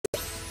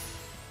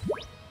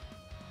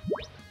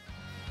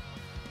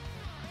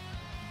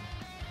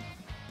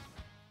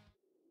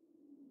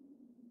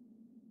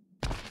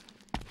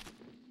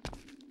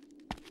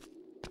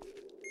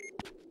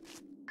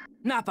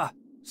Nappa,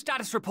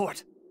 status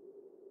report.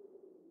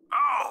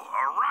 Oh,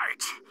 all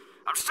right.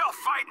 I'm still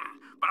fighting,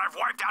 but I've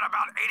wiped out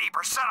about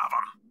 80% of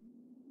them.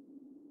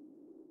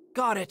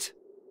 Got it.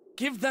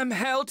 Give them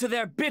hell to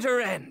their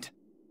bitter end.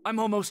 I'm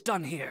almost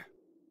done here.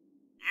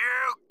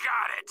 You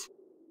got it.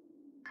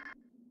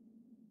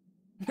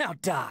 Now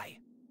die.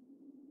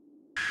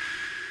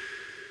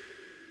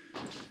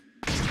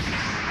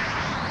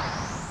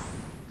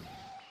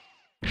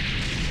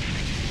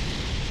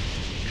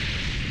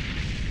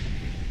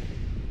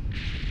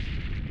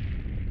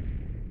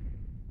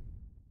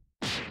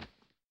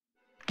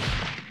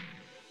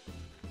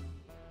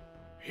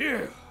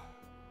 Phew.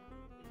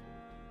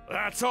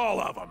 That's all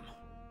of them.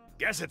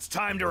 Guess it's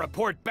time to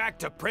report back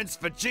to Prince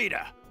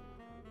Vegeta.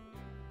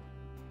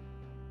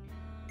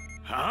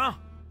 Huh?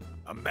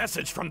 A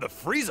message from the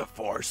Frieza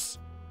Force?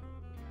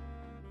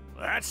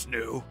 That's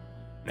new.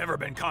 Never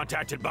been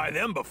contacted by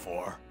them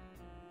before.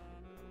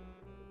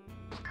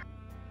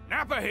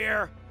 Nappa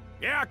here.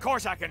 Yeah, of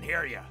course I can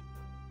hear you.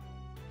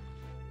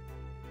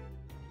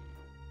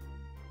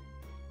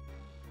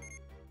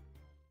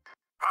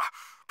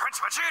 Prince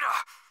Vegeta,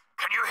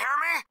 can you hear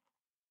me?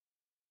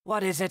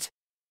 What is it?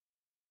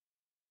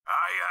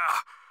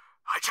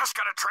 I just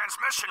got a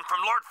transmission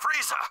from Lord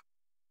Frieza.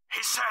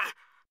 He said,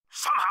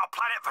 somehow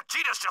Planet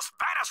Vegeta's just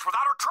vanished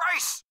without a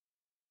trace.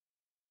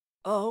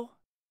 Oh?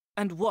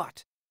 And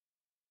what?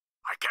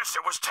 I guess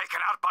it was taken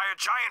out by a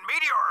giant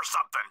meteor or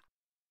something.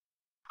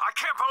 I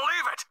can't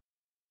believe it.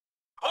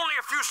 Only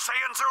a few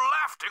Saiyans are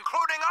left,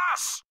 including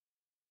us.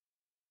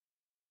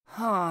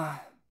 Huh.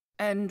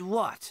 And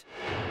what?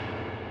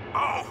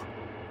 Oh.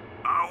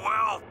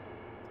 Well,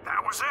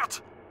 that was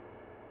it.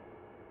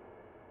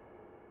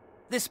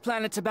 This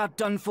planet's about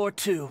done for,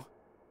 too.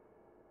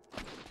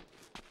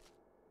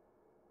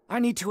 I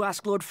need to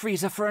ask Lord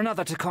Frieza for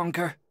another to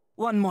conquer.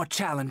 One more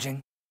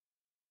challenging.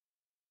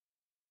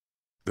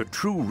 The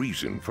true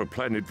reason for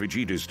Planet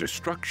Vegeta's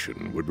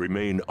destruction would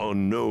remain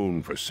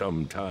unknown for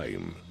some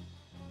time.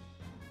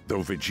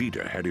 Though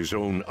Vegeta had his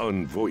own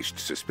unvoiced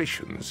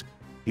suspicions,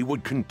 he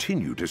would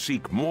continue to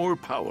seek more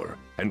power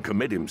and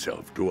commit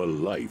himself to a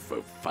life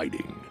of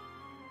fighting.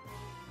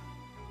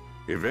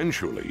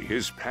 Eventually,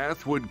 his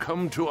path would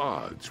come to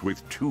odds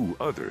with two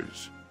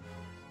others.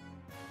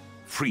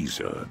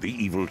 Frieza, the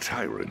evil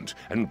tyrant,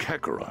 and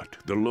Kakarot,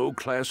 the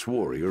low-class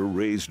warrior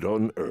raised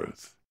on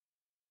Earth.